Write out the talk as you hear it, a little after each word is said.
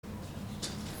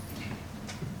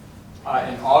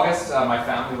In August, my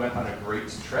family went on a great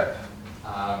trip,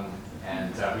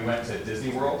 and we went to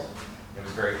Disney World. It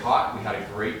was very hot. We had a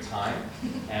great time,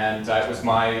 and it was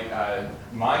my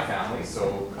family.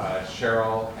 So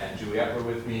Cheryl and Juliet were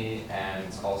with me, and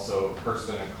also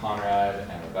Kirsten and Conrad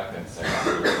and Rebecca and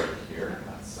Sarah were right here.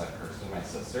 That's Kirsten, my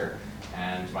sister,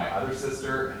 and my other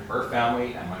sister, and her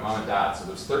family, and my mom and dad. So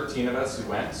there's 13 of us who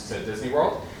went to Disney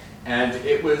World, and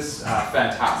it was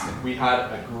fantastic. We had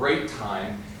a great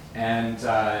time. And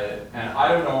I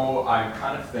don't know, I'm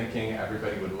kind of thinking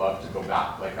everybody would love to go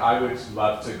back. Like, I would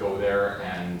love to go there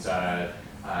and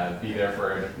be there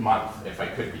for a month if I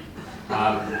could be.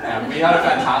 And we had a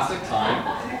fantastic time.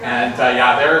 And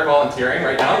yeah, they're volunteering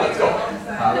right now. Let's go.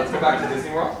 Let's go back to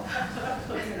Disney World.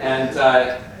 And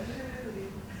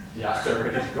yeah, they're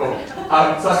ready to go.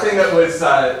 Something that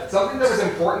was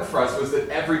important for us was that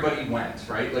everybody went,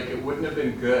 right? Like, it wouldn't have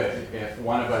been good if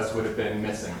one of us would have been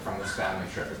missing from this family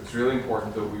trip. It was really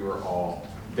important that we were all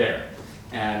there.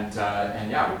 And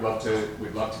yeah, we'd love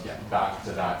to get back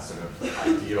to that sort of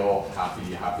ideal,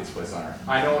 happiest place on earth.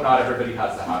 I know not everybody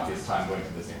has the happiest time going to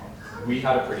Disney World. We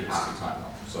had a pretty happy time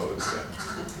though, so it was good.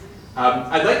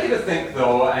 I'd like you to think,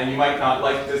 though, and you might not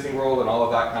like Disney World and all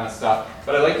of that kind of stuff,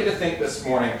 but I'd like you to think this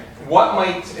morning, what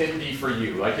might it be for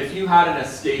you? Like, if you had an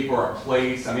escape or a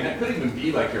place, I mean, it could even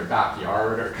be like your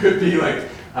backyard, or it could be like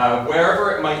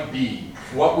wherever it might be,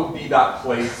 what would be that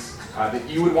place that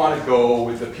you would want to go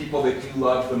with the people that you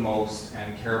love the most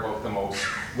and care about the most?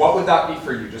 What would that be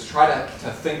for you? Just try to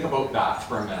think about that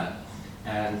for a minute.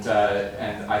 And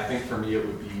I think for me it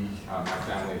would be my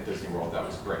family at Disney World. That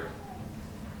was great.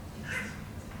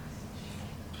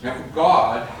 Now,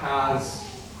 God has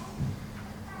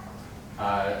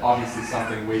obviously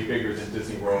something way bigger than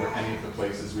Disney World or any of the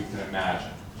places we can imagine.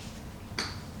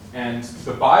 And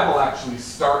the Bible actually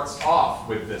starts off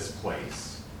with this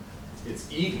place.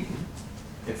 It's Eden.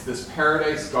 It's this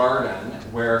paradise garden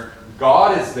where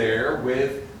God is there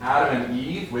with Adam and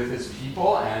Eve, with his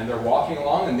people, and they're walking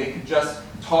along and they could just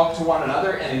talk to one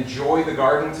another and enjoy the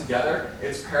garden together.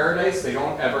 It's paradise. They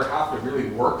don't ever have to really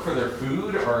work for their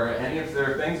food or any of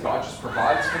their things. God just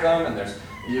provides for them, and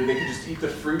they can just eat the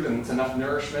fruit, and it's enough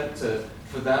nourishment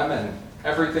for them, and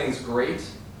everything's great.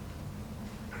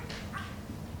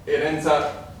 It ends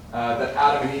up that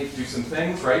Adam and Eve do some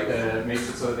things, right, that makes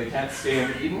it so that they can't stay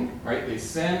in Eden, right? They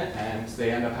sin, and they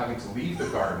end up having to leave the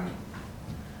garden.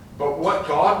 But what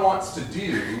God wants to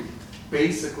do,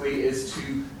 basically, is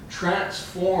to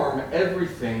transform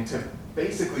everything to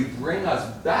basically bring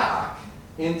us back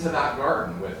into that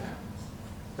garden with him.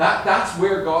 That's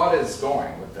where God is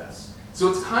going with this. So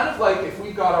it's kind of like if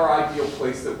we got our ideal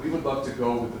place that we would love to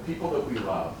go with the people that we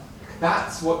love.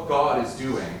 That's what God is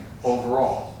doing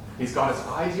overall. He's got his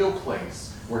ideal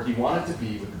place where he wanted to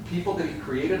be with the people that he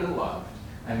created and loved,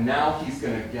 and now he's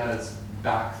going to get us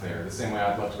back there, the same way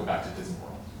I'd love to go back to Disney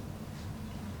World.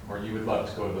 Or you would love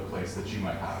to go to the place that you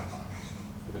might have in mind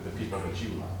with the people that you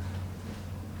love.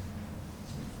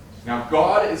 Now,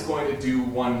 God is going to do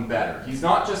one better. He's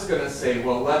not just going to say,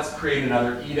 well, let's create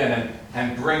another Eden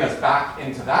and bring us back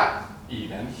into that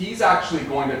Eden. He's actually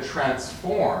going to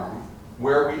transform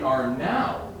where we are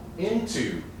now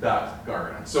into that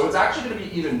garden. So it's actually going to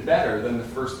be even better than the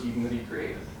first Eden that he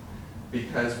created,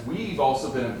 because we've also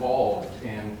been involved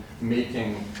in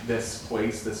making this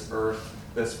place, this earth,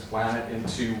 this planet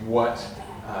into what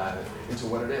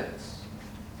it is.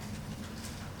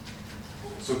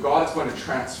 So God is going to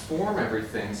transform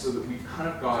everything so that we've kind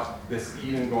of got this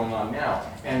Eden going on now.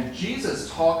 And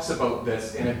Jesus talks about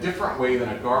this in a different way than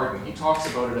a garden. He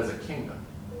talks about it as a kingdom.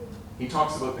 He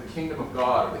talks about the kingdom of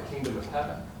God or the kingdom of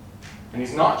heaven. And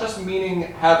he's not just meaning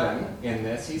heaven in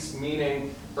this, he's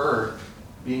meaning earth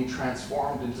being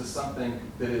transformed into something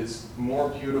that is more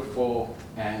beautiful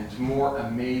and more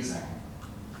amazing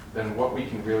than what we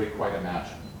can really quite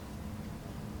imagine.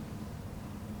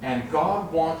 And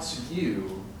God wants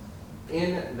you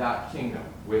in that kingdom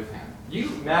with him. You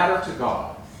matter to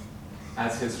God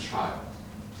as his child.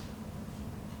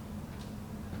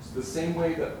 It's the same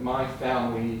way that my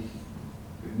family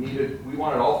we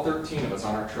wanted all 13 of us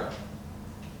on our trip.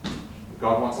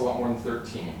 God wants a lot more than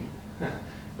 13.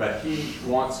 But he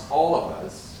wants all of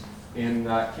us in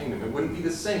that kingdom. It wouldn't be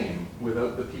the same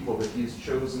without the people that he's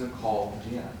chosen and called to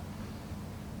be in it.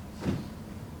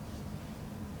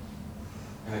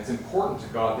 And it's important to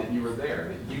God that you are there,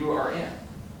 that you are in.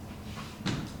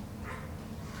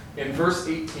 In verse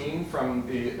 18 from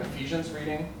the Ephesians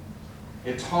reading,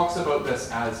 it talks about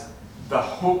this as the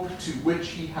hope to which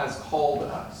he has called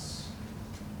us.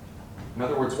 In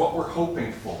other words, what we're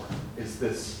hoping for is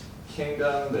this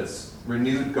kingdom, this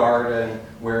renewed garden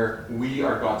where we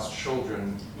are God's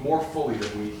children more fully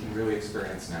than we can really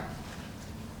experience now.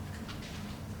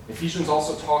 Ephesians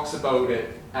also talks about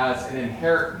it as an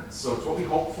inheritance. So it's what we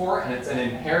hope for, and it's an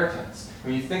inheritance.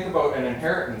 When you think about an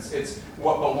inheritance, it's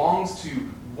what belongs to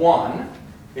one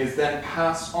is then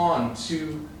passed on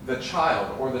to the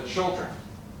child or the children.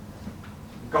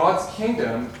 God's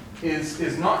kingdom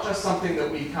is not just something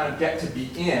that we kind of get to be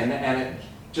in and it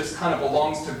just kind of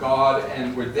belongs to God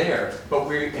and we're there, but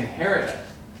we inherit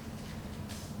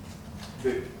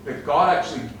it. That God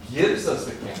actually gives us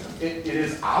the kingdom. It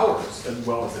is ours as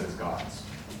well as it is God's,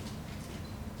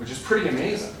 which is pretty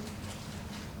amazing.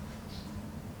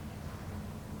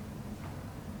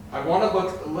 I want to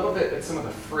look a little bit at some of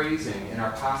the phrasing in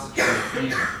our passage from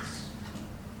Ephesians.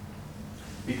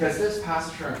 Because this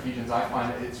passage from Ephesians, I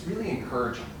find it's really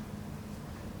encouraging.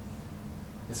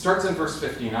 It starts in verse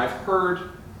 15. I've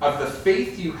heard of the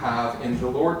faith you have in the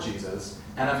Lord Jesus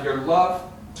and of your love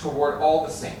toward all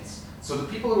the saints. So the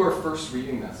people who are first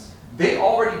reading this, they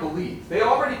already believe. They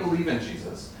already believe in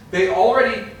Jesus. They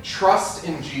already trust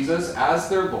in Jesus as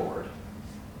their Lord.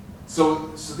 So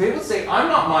they would say, I'm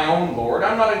not my own Lord.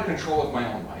 I'm not in control of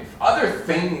my own life. Other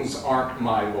things aren't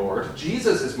my Lord.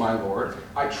 Jesus is my Lord.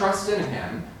 I trust in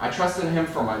him. I trust in him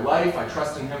for my life. I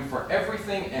trust in him for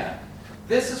everything in it.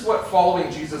 This is what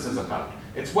following Jesus is about.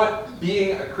 It's what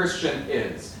being a Christian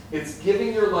is. It's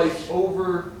giving your life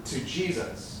over to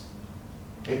Jesus.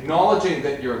 Acknowledging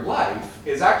that your life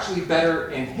is actually better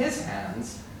in his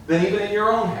hands than even in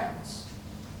your own hands.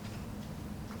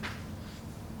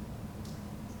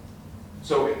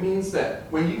 So it means that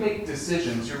when you make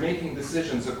decisions, you're making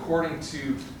decisions according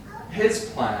to his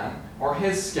plan or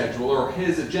his schedule or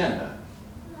his agenda.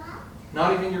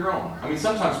 Not even your own. I mean,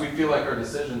 sometimes we feel like our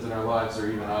decisions in our lives are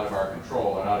even out of our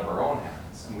control and out of our own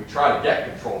hands, and we try to get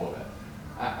control of it.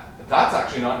 That's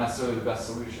actually not necessarily the best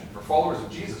solution. For followers of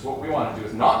Jesus, what we want to do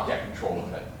is not get control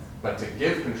of it, but to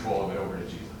give control of it over to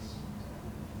Jesus.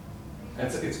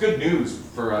 And it's good news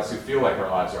for us who feel like our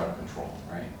lives are out of control,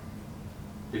 right?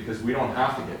 Because we don't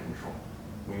have to get control.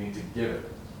 We need to give it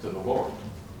to the Lord.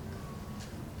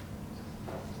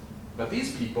 But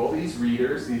these people, these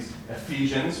readers, these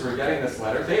Ephesians who are getting this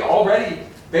letter, they already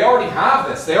have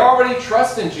this. They already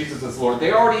trust in Jesus as Lord.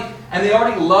 They already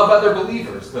love other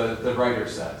believers, the writer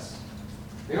says.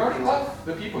 They already love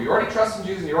the people. You already trust in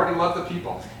Jesus and you already love the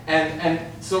people. And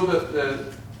so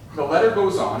the letter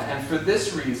goes on, and for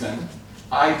this reason,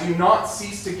 I do not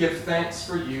cease to give thanks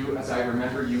for you as I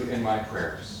remember you in my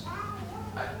prayers.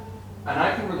 And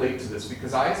I can relate to this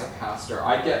because I, as a pastor,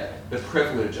 I get the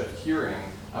privilege of hearing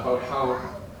about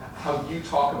how you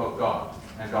talk about God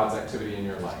and God's activity in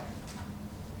your life.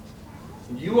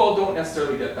 You all don't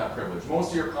necessarily get that privilege.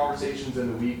 Most of your conversations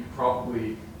in the week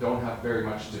probably don't have very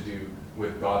much to do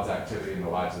with God's activity in the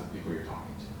lives of the people you're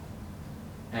talking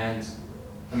to. And,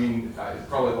 I mean,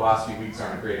 probably the last few weeks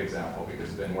aren't a great example because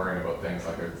you've been worrying about things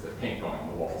like there's the paint going on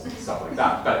the walls and stuff like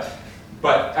that.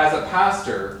 But as a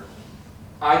pastor,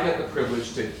 I get the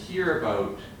privilege to hear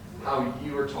about how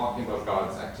you are talking about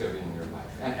God's activity in your life.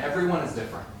 And everyone is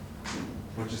different,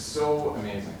 which is so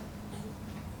amazing.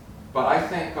 But I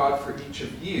thank God for each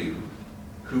of you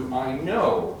who I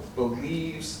know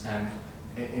believes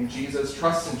in Jesus,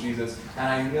 trusts in Jesus, and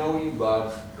I know you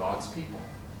love God's people.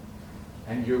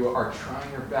 And you are trying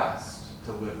your best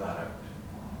to live that out,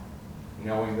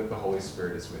 knowing that the Holy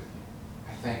Spirit is with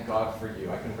you. I thank God for you.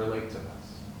 I can relate to this.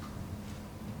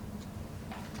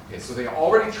 Okay, so they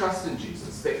already trust in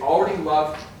Jesus. They already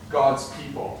love God's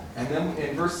people. And then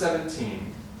in verse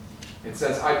 17, it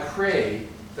says, I pray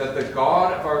that the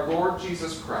God of our Lord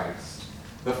Jesus Christ,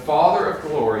 the Father of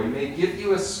glory, may give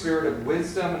you a spirit of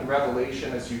wisdom and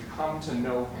revelation as you come to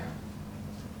know him.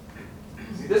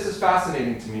 See, this is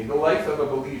fascinating to me. The life of a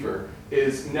believer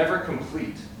is never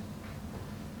complete.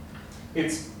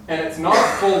 It's not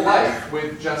a full life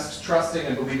with just trusting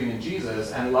and believing in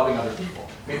Jesus and loving other people.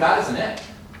 I mean, that isn't it.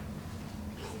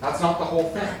 That's not the whole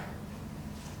thing.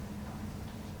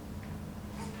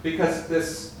 Because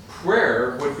this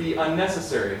prayer would be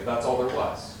unnecessary if that's all there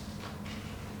was.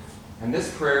 And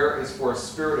this prayer is for a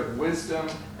spirit of wisdom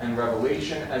and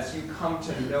revelation as you come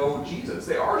to know Jesus.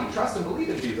 They already trust and believe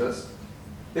in Jesus.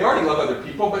 They already love other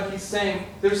people, but he's saying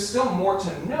there's still more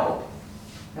to know.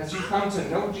 As you come to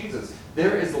know Jesus,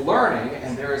 there is learning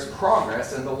and there is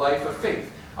progress in the life of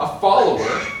faith. A follower,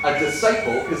 a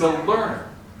disciple, is a learner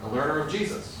of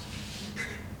Jesus.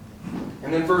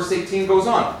 And then verse 18 goes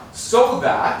on. So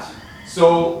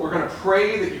we're going to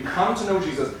pray that you come to know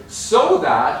Jesus, so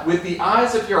that with the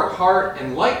eyes of your heart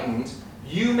enlightened,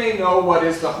 you may know what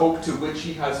is the hope to which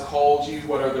he has called you,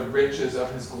 what are the riches of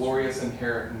his glorious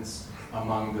inheritance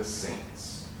among the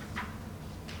saints.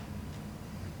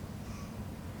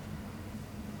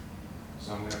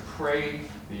 So I'm going to pray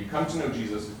that you come to know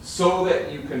Jesus so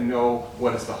that you can know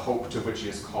what is the hope to which he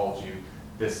has called you,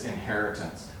 this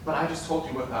inheritance. But I just told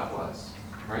you what that was,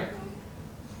 right?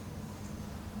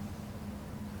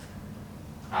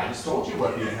 I just told you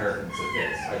what the inheritance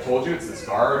is. I told you it's this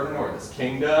garden or this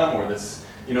kingdom or this,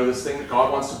 this thing that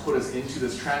God wants to put us into,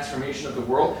 this transformation of the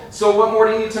world. So what more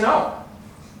do you need to know?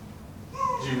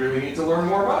 Do you really need to learn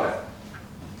more about it?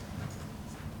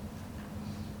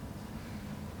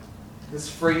 This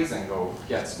phrasing, though,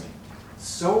 gets me.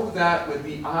 So that with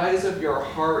the eyes of your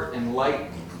heart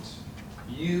enlightened,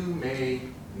 you may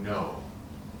know.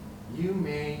 You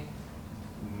may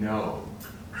know.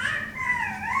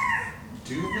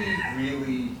 Do we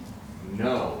really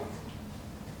know?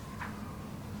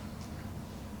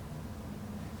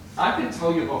 I can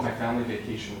tell you about my family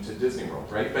vacation to Disney World,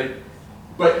 right?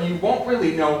 But you won't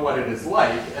really know what it is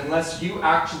like unless you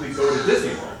actually go to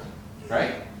Disney World,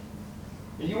 right?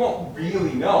 You won't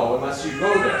really know unless you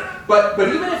go there. But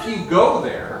even if you go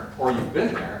there, or you've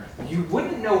been there, you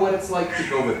wouldn't know what it's like to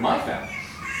go with my family.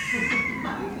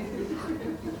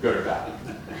 Good or bad.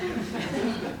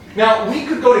 Now, we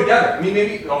could go together. I mean,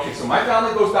 maybe, okay, so my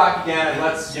family goes back again, and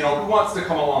let's, who wants to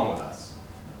come along with us?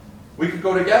 We could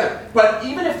go together. But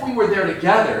even if we were there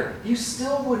together, you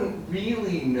still wouldn't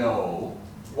really know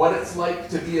what it's like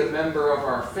to be a member of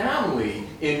our family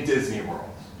in Disney World.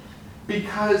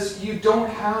 Because you don't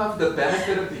have the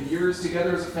benefit of the years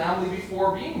together as a family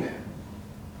before being there.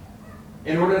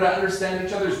 In order to understand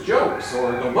each other's jokes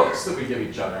or the looks that we give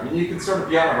each other. I mean, you can sort of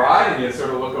be on a ride and you sort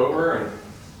of look over and,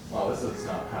 well, this is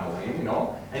not kind of lame,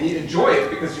 And you enjoy it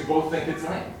because you both think it's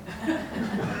lame.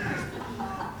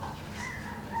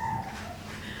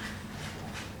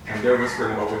 And they're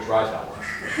whispering about which ride that was.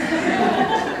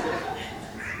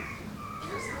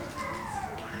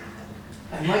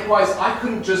 And likewise, I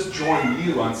couldn't just join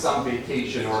you on some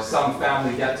vacation or some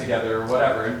family get-together or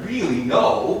whatever and really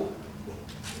know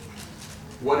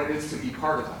what it is to be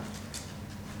part of that.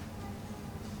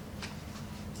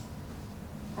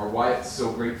 Or why it's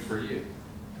so great for you.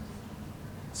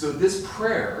 So this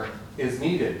prayer is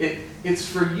needed. It's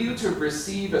for you to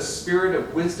receive a spirit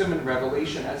of wisdom and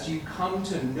revelation as you come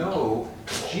to know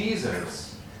Jesus.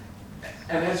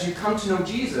 And as you come to know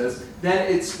Jesus,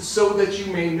 then it's so that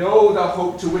you may know the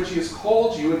hope to which he has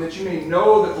called you and that you may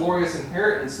know the glorious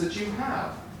inheritance that you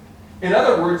have. In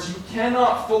other words, you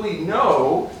cannot fully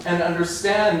know and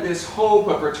understand this hope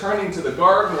of returning to the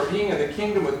garden or being in the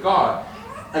kingdom with God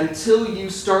until you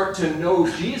start to know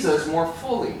Jesus more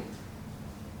fully.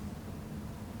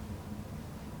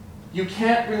 You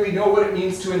can't really know what it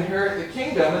means to inherit the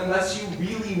kingdom unless you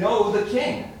really know the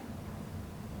King.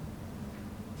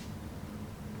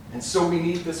 And so we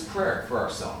need this prayer for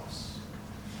ourselves.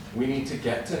 We need to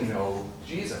get to know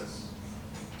Jesus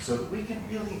so that we can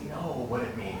really know what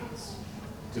it means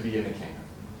to be in the kingdom.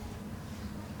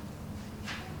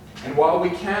 And while we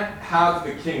can't have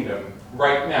the kingdom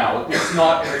right now, at least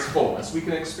not in its fullness, we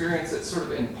can experience it sort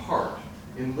of in part,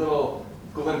 in little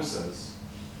glimpses.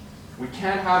 We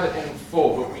can't have it in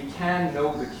full, but we can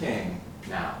know the King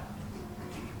now.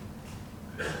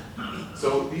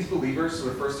 So these believers who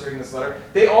are first hearing this letter,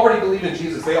 they already believe in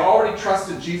Jesus. They already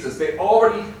trusted Jesus. They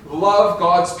already love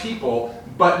God's people.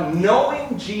 But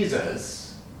knowing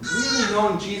Jesus, really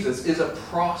knowing Jesus, is a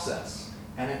process.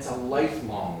 And it's a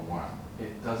lifelong one.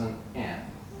 It doesn't end.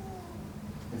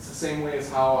 It's the same way as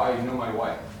how I know my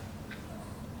wife.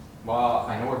 Well,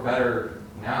 I know her better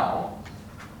now,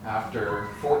 after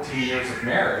 14 years of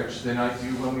marriage, than I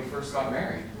do when we first got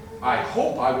married. I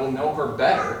hope I will know her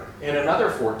better in another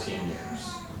 14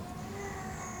 years.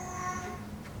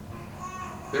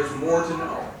 There's more to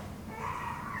know.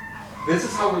 This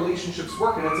is how relationships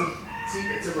work, and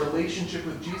it's a relationship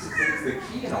with Jesus that is the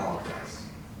key in all of this.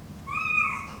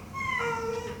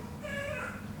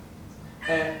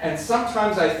 And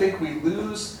sometimes I think we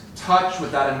lose touch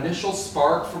with that initial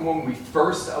spark from when we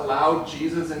first allowed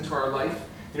Jesus into our life.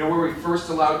 Where we first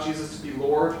allowed Jesus to be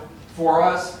Lord for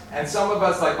us. And some of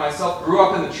us, like myself, grew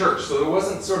up in the church, so there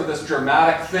wasn't sort of this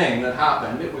dramatic thing that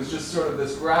happened. It was just sort of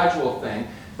this gradual thing.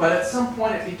 But at some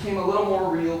point it became a little more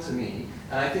real to me.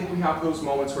 And I think we have those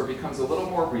moments where it becomes a little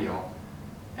more real.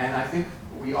 And I think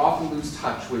we often lose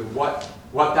touch with what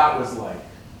that was like,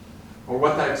 or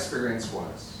what that experience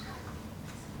was.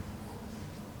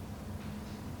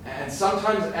 And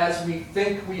sometimes as we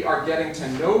think we are getting to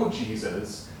know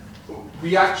Jesus,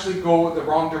 we actually go the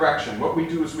wrong direction. What we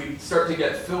do is we start to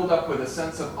get filled up with a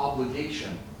sense of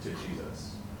obligation to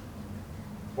Jesus,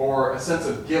 or a sense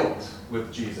of guilt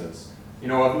with Jesus,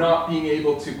 of not being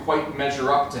able to quite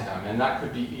measure up to him. And that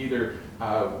could be either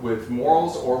with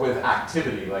morals or with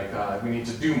activity, like we need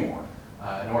to do more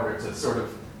in order to sort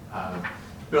of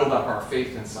build up our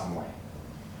faith in some way.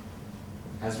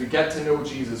 As we get to know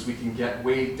Jesus, we can get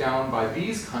weighed down by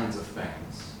these kinds of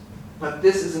things. But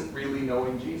this isn't really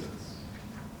knowing Jesus.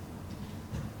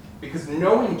 Because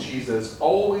knowing Jesus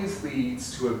always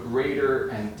leads to a greater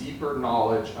and deeper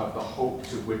knowledge of the hope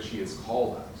to which he has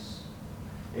called us.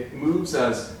 It moves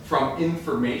us from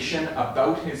information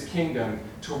about his kingdom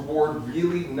toward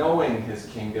really knowing his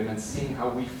kingdom and seeing how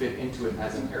we fit into it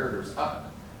as inheritors of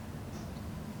it.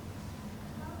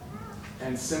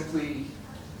 And simply,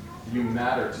 you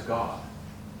matter to God.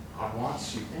 God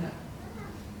wants you in it.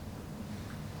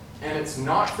 And it's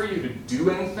not for you to do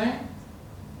anything.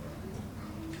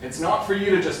 It's not for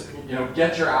you to just,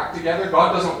 get your act together.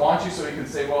 God doesn't want you so he can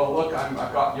say, well, look,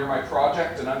 you're my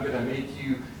project and I'm going to make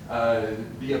you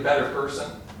be a better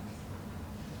person.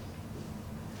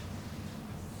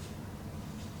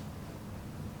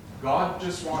 God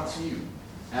just wants you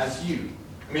as you.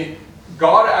 I mean,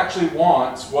 God actually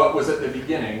wants what was at the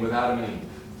beginning with Adam and Eve.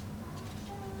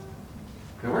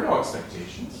 There were no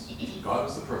expectations. God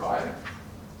was the provider.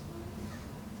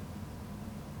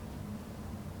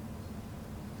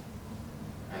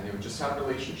 And they would just have a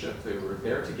relationship. They were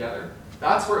there together.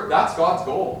 That's God's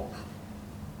goal.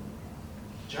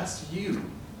 Just you,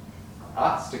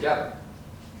 us together.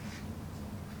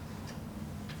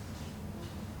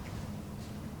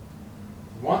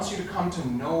 He wants you to come to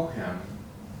know him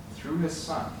through his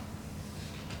Son.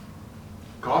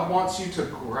 God wants you to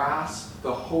grasp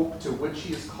the hope to which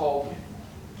he has called you.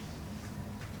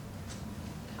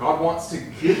 God wants to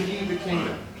give you the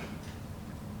kingdom.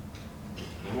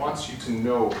 He wants you to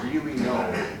really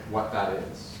know what that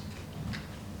is.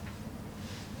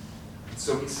 And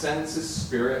so he sends his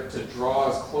Spirit to draw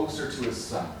us closer to his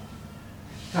Son,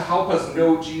 to help us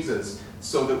know Jesus,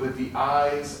 so that with the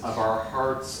eyes of our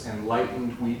hearts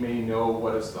enlightened, we may know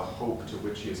what is the hope to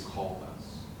which he has called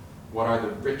us. What are the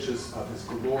riches of his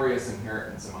glorious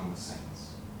inheritance among the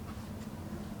saints?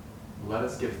 Let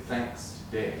us give thanks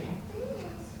today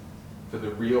for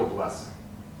the real blessing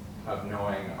of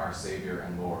knowing our Savior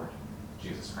and Lord,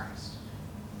 Jesus Christ.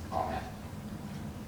 Amen.